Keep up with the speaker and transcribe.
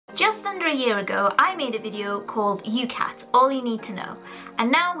Just under a year ago, I made a video called UCAT, All You Need to Know. And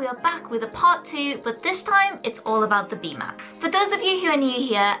now we are back with a part 2, but this time it's all about the BMAT. For those of you who are new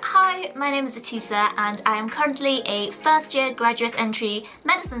here, hi, my name is Atousa and I am currently a first year graduate entry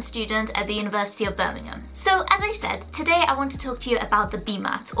medicine student at the University of Birmingham. So as I said, today I want to talk to you about the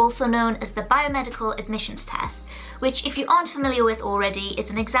BMAT, also known as the Biomedical Admissions Test, which if you aren't familiar with already,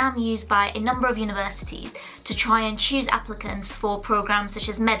 it's an exam used by a number of universities to try and choose applicants for programs such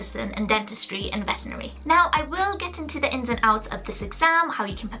as medicine and dentistry and veterinary. Now, I will get into the ins and outs of this exam, how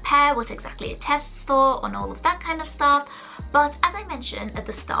you can prepare, what exactly it tests for, and all of that kind of stuff. But as I mentioned at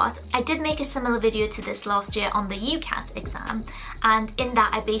the start, I did make a similar video to this last year on the UCAT exam, and in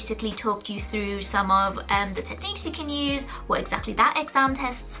that I basically talked you through some of the techniques you can use, what exactly that exam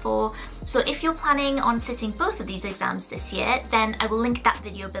tests for. So if you're planning on sitting both of these exams this year, then I will link that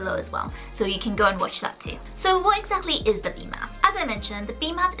video below as well, so you can go and watch that too. So what exactly is the BMAT? As I mentioned, the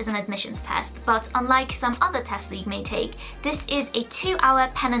BMAT is an admissions test, but unlike some other tests that you may take, this is a 2-hour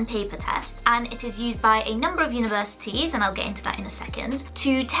pen and paper test, and it is used by a number of universities, and I'll get into that in a second,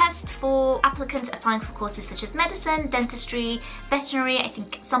 to test for applicants applying for courses such as medicine, dentistry, veterinary, I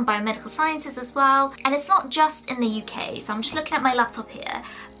think some biomedical sciences as well. And it's not just in the UK, so I'm just looking at my laptop here,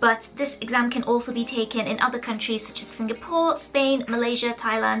 but this exam can also be taken in other countries such as Singapore, Spain, Malaysia,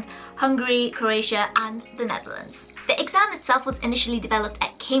 Thailand, Hungary, Croatia, and the Netherlands. The exam itself was initially developed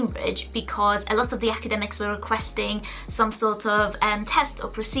at Cambridge because a lot of the academics were requesting some sort of test or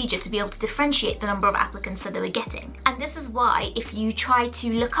procedure to be able to differentiate the number of applicants that they were getting. And this is why, if you try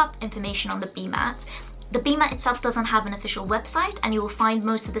to look up information on the BMAT itself doesn't have an official website, and you will find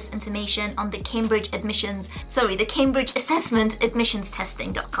most of this information on the Cambridge Assessment Admissions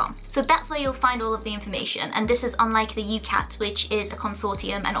Testing.com. So that's where you'll find all of the information, and this is unlike the UCAT, which is a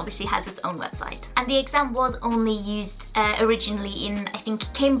consortium and obviously has its own website. And the exam was only used originally in, I think,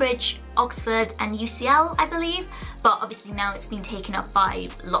 Cambridge, Oxford and UCL, I believe, but obviously now it's been taken up by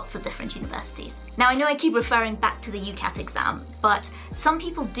lots of different universities. Now, I know I keep referring back to the UCAT exam, but some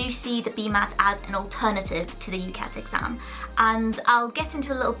people do see the BMAT as an alternative to the UCAT exam, and I'll get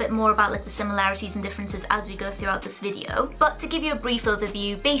into a little bit more about the similarities and differences as we go throughout this video. But to give you a brief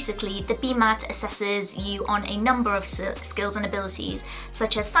overview, basically the BMAT assesses you on a number of skills and abilities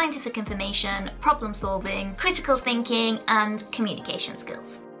such as scientific information, problem solving, critical thinking, and communication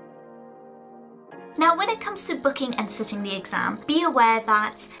skills. Now, when it comes to booking and sitting the exam, be aware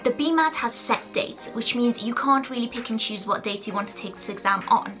that the BMAT has set dates, which means you can't really pick and choose what dates you want to take this exam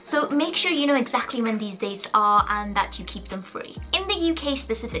on. So make sure you know exactly when these dates are and that you keep them free. In the UK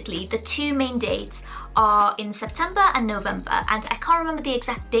specifically, the two main dates are in September and November, and I can't remember the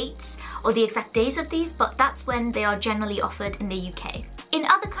exact dates or the exact days of these, but that's when they are generally offered in the UK. In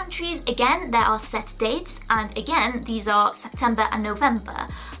other countries, again, there are set dates, and again, these are September and November,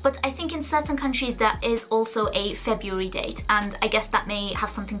 but I think in certain countries there is also a February date, and I guess that may have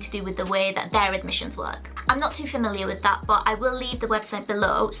something to do with the way that their admissions work. I'm not too familiar with that, but I will leave the website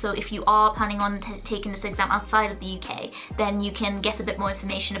below, so if you are planning on taking this exam outside of the UK, then you can get a bit more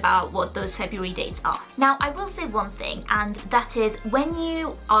information about what those February dates are. Now, I will say one thing, and that is when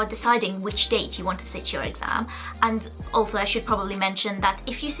you are deciding which date you want to sit your exam, and also I should probably mention that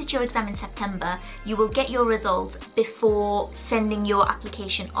if you sit your exam in September, you will get your results before sending your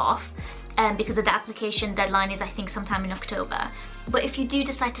application off, because the application deadline is, I think, sometime in October. But if you do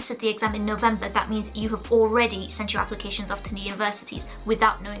decide to sit the exam in November, that means you have already sent your applications off to the universities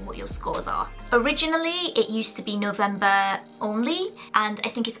without knowing what your scores are. Originally, it used to be November only, and I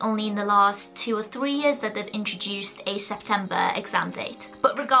think it's only in the last 2 or 3 years that they've introduced a September exam date.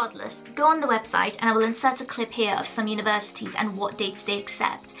 But regardless, go on the website and I will insert a clip here of some universities and what dates they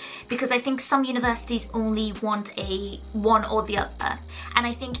accept, because I think some universities only want a one or the other. And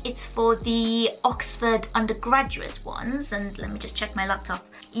I think it's for the Oxford undergraduate ones, and let me just check my laptop.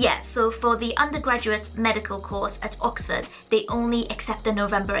 Yeah, so for the undergraduate medical course at Oxford, they only accept the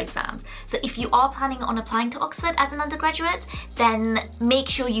November exams. So if you are planning on applying to Oxford as an undergraduate, then make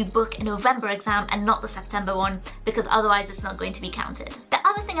sure you book a November exam and not the September one, because otherwise it's not going to be counted. The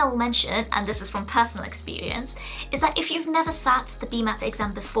other thing I will mention, and this is from personal experience, is that if you've never sat the BMAT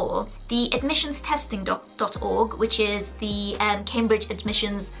exam before, the admissionstesting.org, which is the Cambridge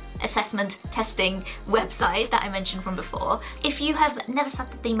Admissions Assessment Testing website that I mentioned from before, if you have never sat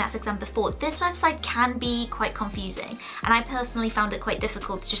the BMAT exam before, this website can be quite confusing, and I personally found it quite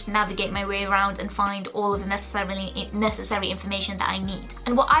difficult to just navigate my way around and find all of the necessary information that I need.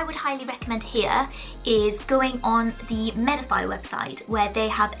 And what I would highly recommend here is going on the Medify website, where they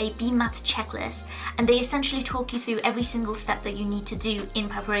have a BMAT checklist, and they essentially talk you through every single step that you need to do in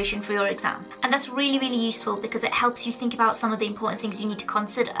preparation for your exam. And that's really, really useful because it helps you think about some of the important things you need to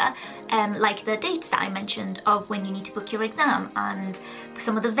consider, like the dates that I mentioned of when you need to book your exam and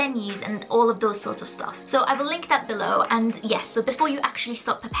some of the venues and all of those sorts of stuff. So I will link that below. And yes, so before you actually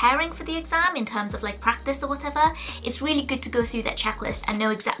start preparing for the exam in terms of like practice or whatever, it's really good to go through that checklist and know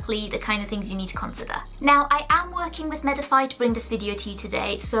exactly the kind of things you need to consider. Now, I am working with Medify to bring this video to you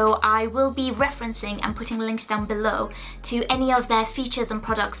today, so I will be referencing and putting links down below to any of their features and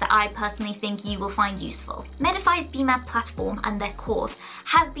products that I personally think you will find useful. Medify's BMAT platform and their course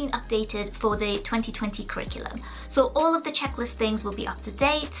has been updated for the 2020 curriculum. So all of the checklist things will be up to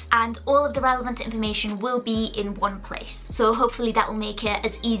date and all of the relevant information will be in one place. So hopefully that will make it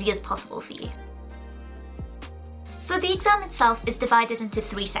as easy as possible for you. So the exam itself is divided into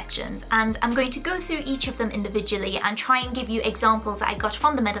 3 sections, and I'm going to go through each of them individually and try and give you examples that I got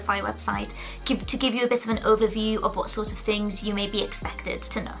from the Medify website to give you a bit of an overview of what sort of things you may be expected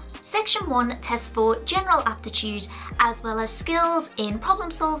to know. Section 1 tests for general aptitude as well as skills in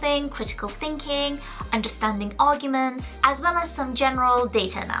problem solving, critical thinking, understanding arguments, as well as some general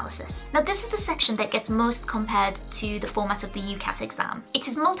data analysis. Now this is the section that gets most compared to the format of the UCAT exam. It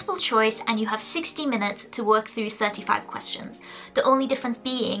is multiple choice and you have 60 minutes to work through 35 questions. The only difference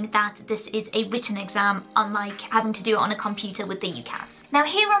being that this is a written exam, unlike having to do it on a computer with the UCAT. Now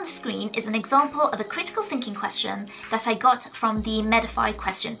here on the screen is an example of a critical thinking question that I got from the Medify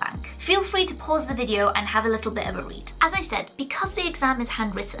question bank. Feel free to pause the video and have a little bit of a read. As I said, because the exam is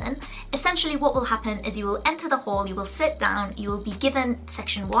handwritten, essentially what will happen is you will enter the hall, you will sit down, you will be given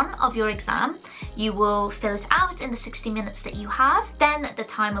section 1 of your exam, you will fill it out in the 60 minutes that you have, then the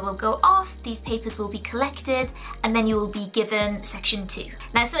timer will go off, these papers will be collected, and then you will be given section 2.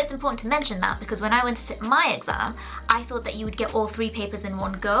 Now I thought it's important to mention that because when I went to sit my exam, I thought that you would get all 3 papers in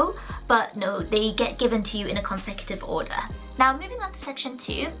one go, but no, they get given to you in a consecutive order. Now moving on to section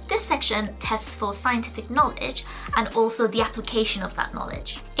 2, this section tests for scientific knowledge and also the application of that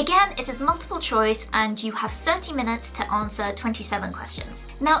knowledge. Again, it is multiple choice and you have 30 minutes to answer 27 questions.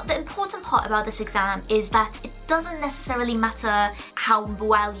 Now the important part about this exam is that it doesn't necessarily matter how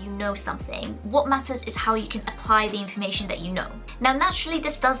well you know something. What matters is how you can apply the information that you know. Now naturally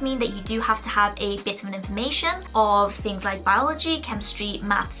this does mean that you do have to have a bit of an information of things like biology, chemistry,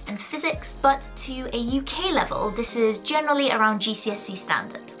 maths and physics, but to a UK level this is generally around GCSE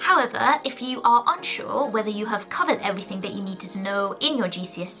standard. However, if you are unsure whether you have covered everything that you needed to know in your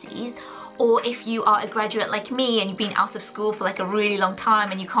GCSEs, or if you are a graduate like me and you've been out of school for like a really long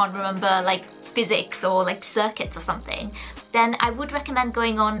time and you can't remember like physics or like circuits or something, then I would recommend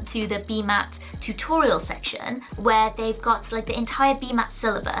going on to the BMAT tutorial section where they've got like the entire BMAT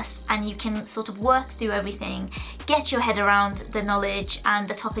syllabus and you can sort of work through everything, get your head around the knowledge and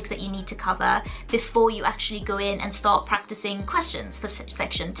the topics that you need to cover before you actually go in and start practicing questions for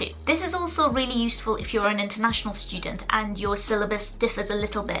section 2. This is also really useful if you're an international student and your syllabus differs a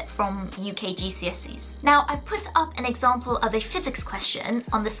little bit from UK GCSEs. Now I've put up an example of a physics question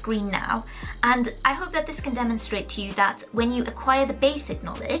on the screen now, and I hope that this can demonstrate to you that when you acquire the basic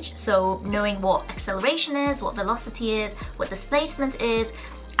knowledge, so knowing what acceleration is, what velocity is, what displacement is,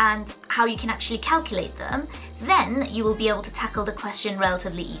 and how you can actually calculate them, then you will be able to tackle the question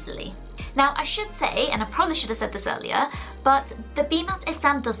relatively easily. Now I should say, and I probably should have said this earlier, but the BMAT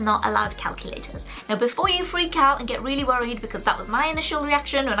exam does not allow calculators. Now before you freak out and get really worried, because that was my initial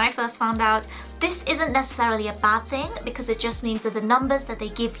reaction when I first found out, this isn't necessarily a bad thing because it just means that the numbers that they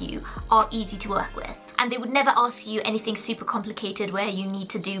give you are easy to work with. And they would never ask you anything super complicated where you need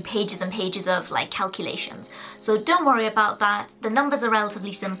to do pages and pages of like calculations. So don't worry about that. The numbers are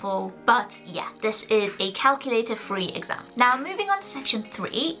relatively simple, but yeah, this is a calculator-free exam. Now moving on to section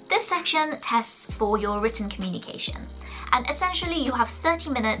 3, this section tests for your written communication. And essentially you have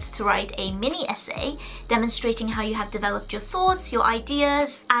 30 minutes to write a mini essay demonstrating how you have developed your thoughts, your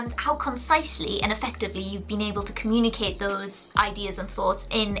ideas, and how concisely and effectively you've been able to communicate those ideas and thoughts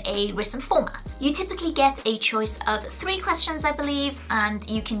in a written format. You typically get a choice of 3 questions, I believe, and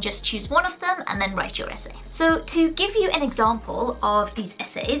you can just choose one of them and then write your essay. So to give you an example of these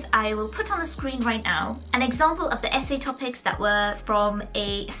essays, I will put on the screen right now an example of the essay topics that were from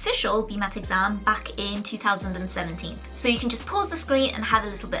an official BMAT exam back in 2017. So you can just pause the screen and have a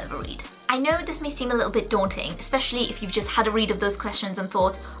little bit of a read. I know this may seem a little bit daunting, especially if you've just had a read of those questions and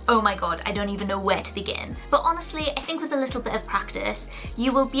thought, oh my god, I don't even know where to begin. But honestly, I think with a little bit of practice,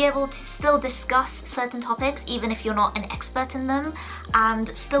 you will be able to still discuss certain topics, even if you're not an expert in them,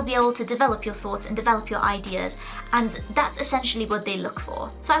 and still be able to develop your thoughts and develop your ideas, and that's essentially what they look for.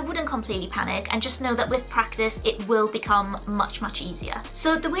 So I wouldn't completely panic, and just know that with practice, it will become much easier.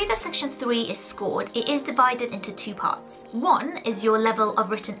 So the way that section 3 is scored, it is divided into two parts. One is your level of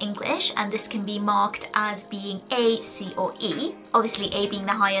written English, and this can be marked as being A, C, or E, obviously A being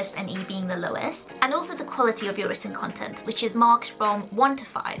the highest and E being the lowest, and also the quality of your written content, which is marked from 1 to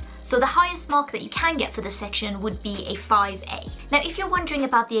 5. So the highest mark that you can get for this section would be a 5A. Now, if you're wondering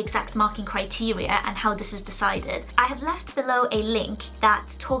about the exact marking criteria and how this is decided, I have left below a link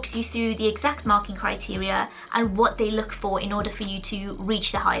that talks you through the exact marking criteria and what they look for in order for you to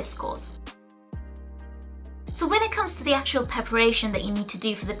reach the highest scores. So when it comes to the actual preparation that you need to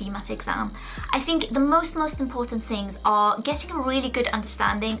do for the BMAT exam, I think the most important things are getting a really good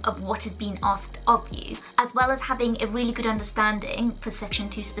understanding of what is being asked of you, as well as having a really good understanding, for section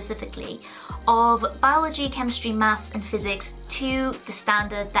 2 specifically, of biology, chemistry, maths and physics to the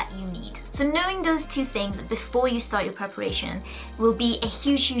standard that you need. So knowing those two things before you start your preparation will be a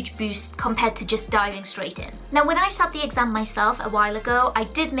huge boost compared to just diving straight in. Now, when I sat the exam myself a while ago, I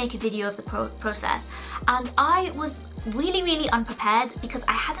did make a video of the process, and I was really unprepared because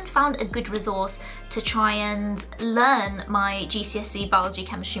I hadn't found a good resource to try and learn my GCSE biology,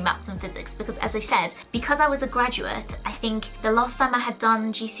 chemistry, maths and physics, because as I said, because I was a graduate, I think the last time I had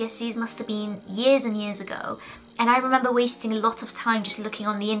done GCSEs must have been years and years ago. And I remember wasting a lot of time just looking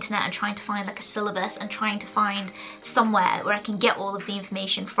on the internet and trying to find like a syllabus and trying to find somewhere where I can get all of the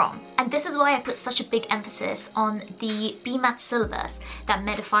information from. And this is why I put such a big emphasis on the BMAT syllabus that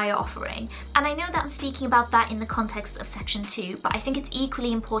Medify are offering. And I know that I'm speaking about that in the context of section 2, but I think it's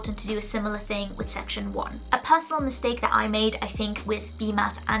equally important to do a similar thing with section 1. A personal mistake that I made, I think, with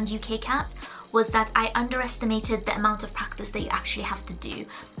BMAT and UCAT was that I underestimated the amount of practice that you actually have to do.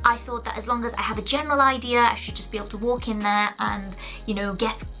 I thought that as long as I have a general idea, I should just be able to walk in there and, you know,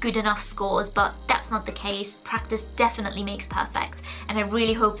 get good enough scores, but that's not the case. Practice definitely makes perfect, and I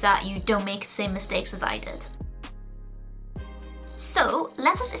really hope that you don't make the same mistakes as I did. So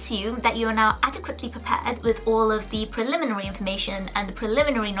let us assume that you are now adequately prepared with all of the preliminary information and the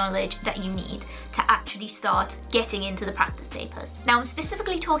preliminary knowledge that you need to actually start getting into the practice papers. Now, I'm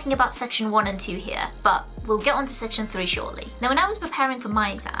specifically talking about section 1 and 2 here, but we'll get on to section 3 shortly. Now, when I was preparing for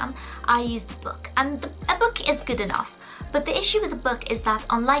my exam, I used a book, and a book is good enough. But the issue with a book is that,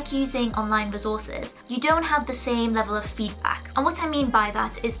 unlike using online resources, you don't have the same level of feedback. And what I mean by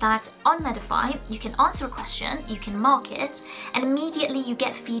that is that on Medify, you can answer a question, you can mark it, and immediately you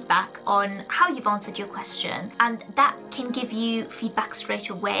get feedback on how you've answered your question. And that can give you feedback straight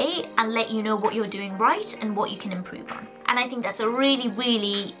away and let you know what you're doing right and what you can improve on. And I think that's a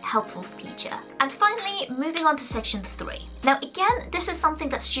really helpful feature. And finally, moving on to section 3. Now again, this is something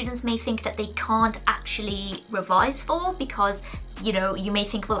that students may think that they can't actually revise for because, you know, you may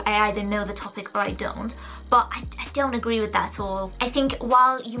think, well, I either know the topic or I don't. But I don't agree with that at all. I think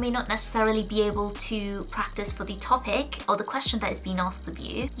while you may not necessarily be able to practice for the topic or the question that is being asked of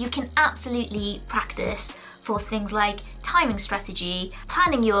you, you can absolutely practice for things like timing strategy,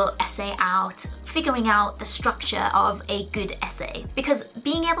 planning your essay out, figuring out the structure of a good essay. Because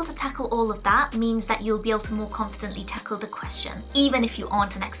being able to tackle all of that means that you'll be able to more confidently tackle the question, even if you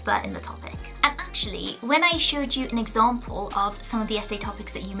aren't an expert in the topic. And actually, when I showed you an example of some of the essay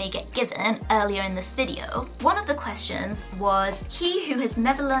topics that you may get given earlier in this video, one of the questions was, he who has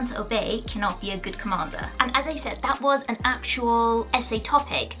never learned to obey cannot be a good commander. And as I said, that was an actual essay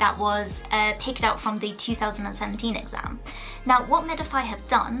topic that was picked out from the 2017 exam. Now, what Medify have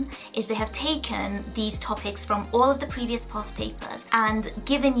done is they have taken these topics from all of the previous past papers and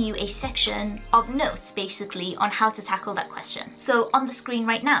given you a section of notes, basically, on how to tackle that question. So on the screen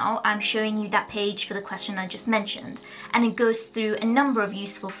right now, I'm showing you that page for the question I just mentioned, and it goes through a number of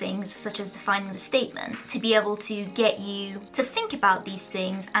useful things, such as defining the statement, to be able to get you to think about these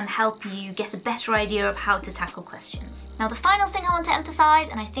things and help you get a better idea of how to tackle questions. Now, the final thing I want to emphasize,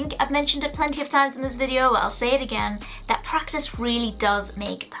 and I think I've mentioned it plenty of times in this video, but I'll say it again, that practice really does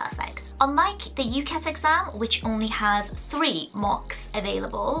make perfect. Unlike the UCAT exam, which only has 3 mocks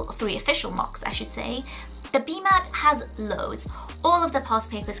available, 3 official mocks I should say, the BMAT has loads. All of the past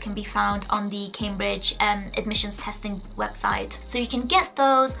papers can be found on the Cambridge admissions testing website. So you can get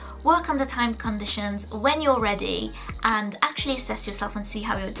those, work under time conditions when you're ready, and actually assess yourself and see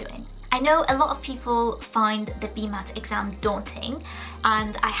how you're doing. I know a lot of people find the BMAT exam daunting,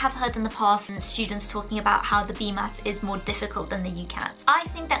 and I have heard in the past students talking about how the BMAT is more difficult than the UCAT. I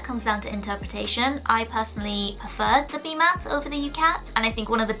think that comes down to interpretation. I personally preferred the BMAT over the UCAT, and I think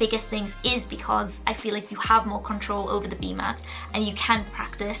one of the biggest things is because I feel like you have more control over the BMAT and you can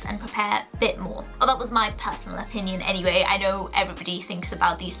practice and prepare a bit more. Well, that was my personal opinion anyway. I know everybody thinks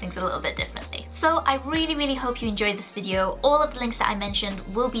about these things a little bit differently. So I really hope you enjoyed this video. All of the links that I mentioned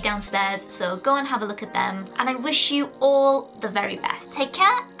will be downstairs, so go and have a look at them, and I wish you all the very best. Take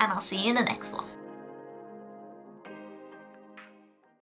care, and I'll see you in the next one.